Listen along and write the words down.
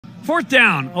4th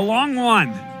down, a long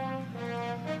one.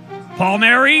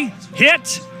 Palmieri,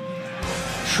 hit,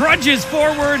 trudges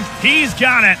forward. He's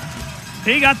got it.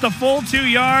 He got the full 2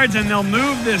 yards, and they'll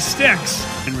move the sticks.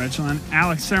 In Richland,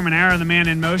 Alex Sermonara, the man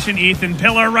in motion. Ethan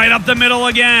Pillar right up the middle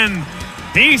again.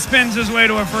 He spins his way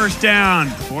to a 1st down.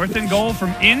 4th and goal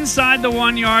from inside the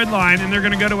 1-yard line, and they're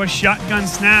going to go to a shotgun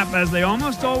snap, as they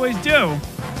almost always do.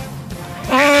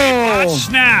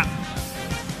 Snap.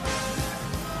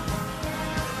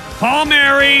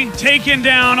 Palmieri taken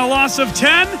down, a loss of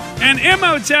 10, and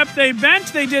Imhotep, they bent,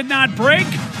 they did not break,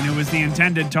 and it was the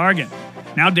intended target.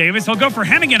 Now Davis, he'll go for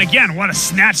Hennigan again. What a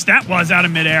snatch that was out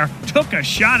of midair. Took a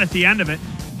shot at the end of it.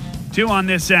 2 on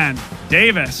this end.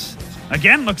 Davis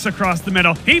again looks across the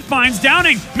middle. He finds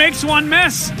Downing, makes one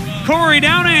miss. Corey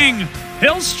Downing,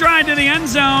 he'll stride to the end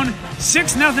zone.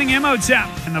 6-0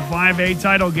 Imhotep in the 5A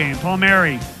title game.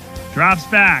 Palmieri drops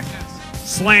back.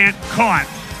 Slant, caught.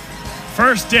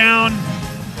 1st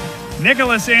down,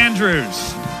 Nicholas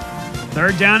Andrews.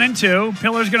 3rd down and 2.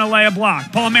 Pillar's going to lay a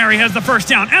block. Palmieri has the 1st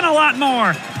down and a lot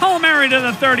more. Palmieri to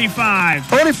the 35.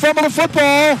 Tony fumbled the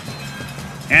football.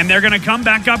 And they're going to come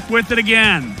back up with it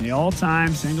again. The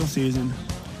all-time single-season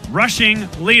rushing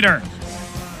leader.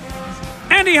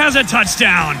 And he has a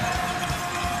touchdown.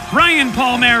 Ryan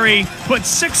Palmieri puts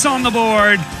 6 on the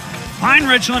board.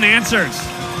 Pine-Richland answers.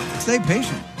 Stay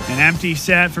patient. An empty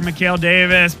set for Mikhail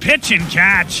Davis. Pitch and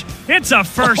catch. It's a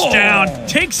 1st down.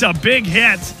 Takes a big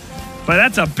hit. But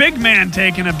that's a big man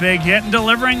taking a big hit and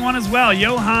delivering one as well.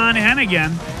 Johan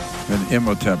Hennigan. And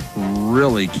Imhotep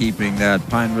really keeping that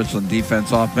Pine-Richland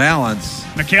defense off balance.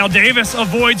 Mikhail Davis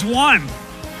avoids one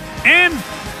and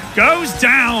goes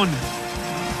down.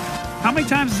 How many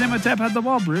times has Imhotep had the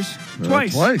ball, Bruce?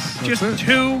 Twice. Twice. Just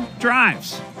 2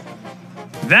 drives.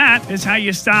 That is how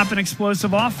you stop an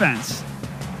explosive offense.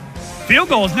 Field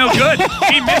goal is no good.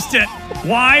 He missed it.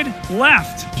 Wide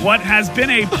left. What has been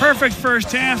a perfect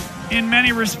first half in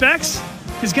many respects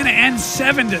is going to end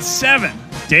 7-7.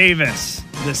 Davis,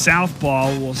 the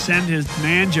southpaw, will send his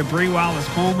man Jabri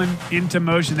Wallace-Coleman into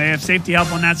motion. They have safety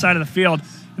help on that side of the field.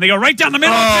 And they go right down the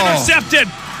middle. It's intercepted.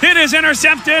 It is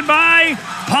intercepted by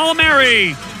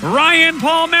Palmieri. Ryan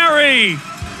Palmieri.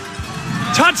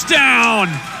 Touchdown.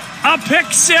 A pick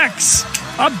 6.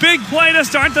 A big play to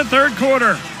start the 3rd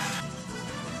quarter.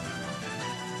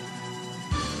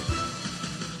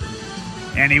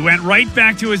 And he went right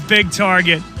back to his big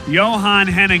target, Johan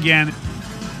Hennigan.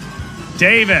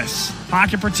 Davis,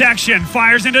 pocket protection,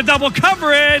 fires into double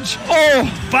coverage.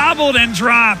 Bobbled and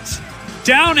dropped.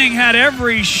 Downing had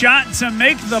every shot to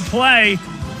make the play.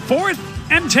 4th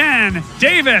and 10.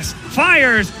 Davis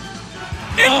fires.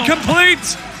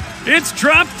 Incomplete. It's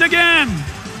dropped again.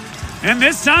 And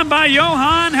this time by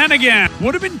Johan Hennigan.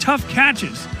 Would have been tough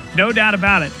catches, no doubt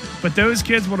about it. But those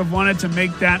kids would have wanted to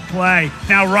make that play.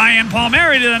 Now Ryan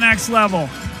Palmieri to the next level.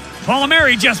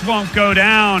 Palmieri just won't go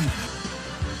down.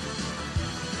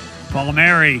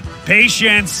 Palmieri,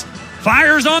 patience,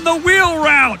 fires on the wheel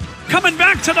route. Coming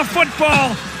back to the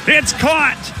football. It's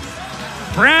caught.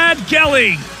 Brad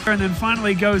Kelly. And then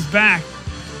finally goes back.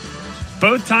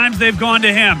 Both times they've gone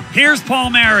to him. Here's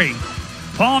Palmieri.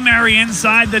 Palmieri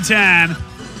inside the 10.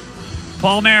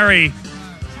 Palmieri.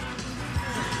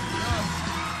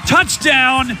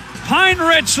 Touchdown,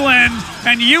 Pine-Richland,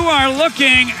 and you are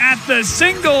looking at the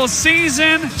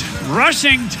single-season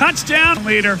rushing touchdown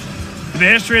leader in the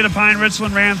history of the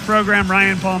Pine-Richland Rams program,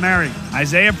 Ryan Palmieri.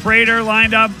 Isaiah Prater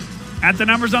lined up at the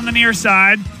numbers on the near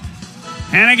side.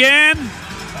 And again,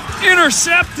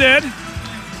 intercepted.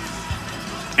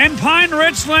 And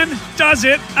Pine-Richland does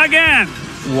it again.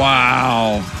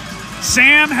 Wow.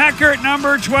 Sam Heckert,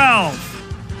 number 12.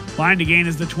 Line to gain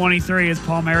is the 23 as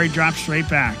Palmieri drops straight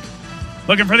back.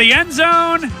 Looking for the end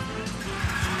zone.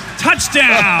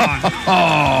 Touchdown.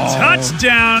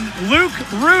 Touchdown, Luke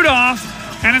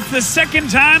Rudolph. And it's the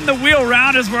 2nd time the wheel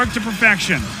route has worked to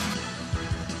perfection.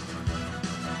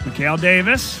 Mikhail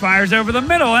Davis fires over the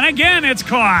middle, and again it's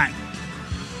caught.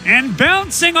 And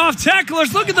bouncing off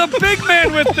tacklers. Look at the big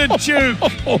man with the juke.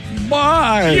 Oh,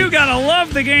 my. You got to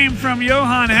love the game from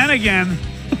Johan Hennigan.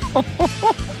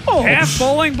 Half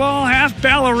bowling ball, half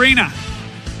ballerina.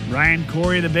 Ryan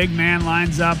Corey, the big man,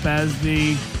 lines up as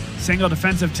the single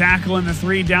defensive tackle in the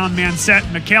 3-down man set.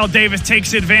 Mikhail Davis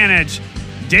takes advantage.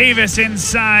 Davis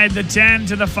inside the 10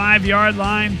 to the 5-yard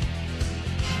line.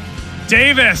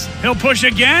 Davis, he'll push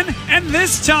again, and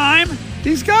this time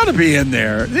he's got to be in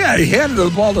there. Yeah, he handed the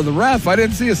ball to the ref. I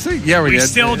didn't see a seat. Yeah, we did.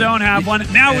 Still don't have one.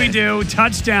 Now we do.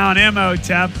 Touchdown,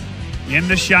 Imhotep in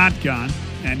the shotgun.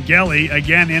 And Gelly,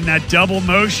 again, in that double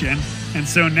motion. And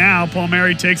so now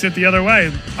Palmieri takes it the other way.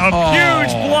 A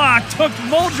huge block took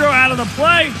Muldrow out of the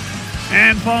play.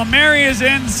 And Palmieri is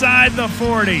inside the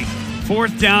 40.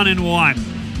 4th down and 1.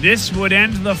 This would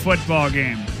end the football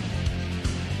game.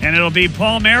 And it'll be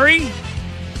Palmieri.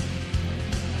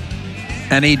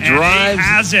 And he drives. And he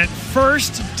has it.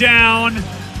 1st down.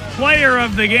 Player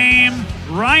of the game,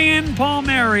 Ryan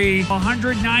Palmieri.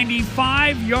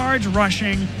 195 yards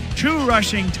rushing, 2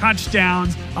 rushing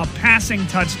touchdowns, a passing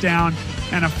touchdown,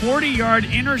 and a 40-yard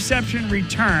interception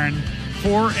return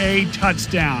for a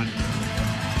touchdown.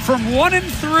 From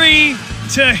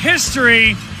 1-3 to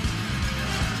history,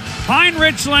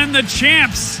 Pine-Richland, the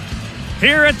champs,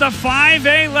 here at the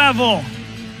 5A level.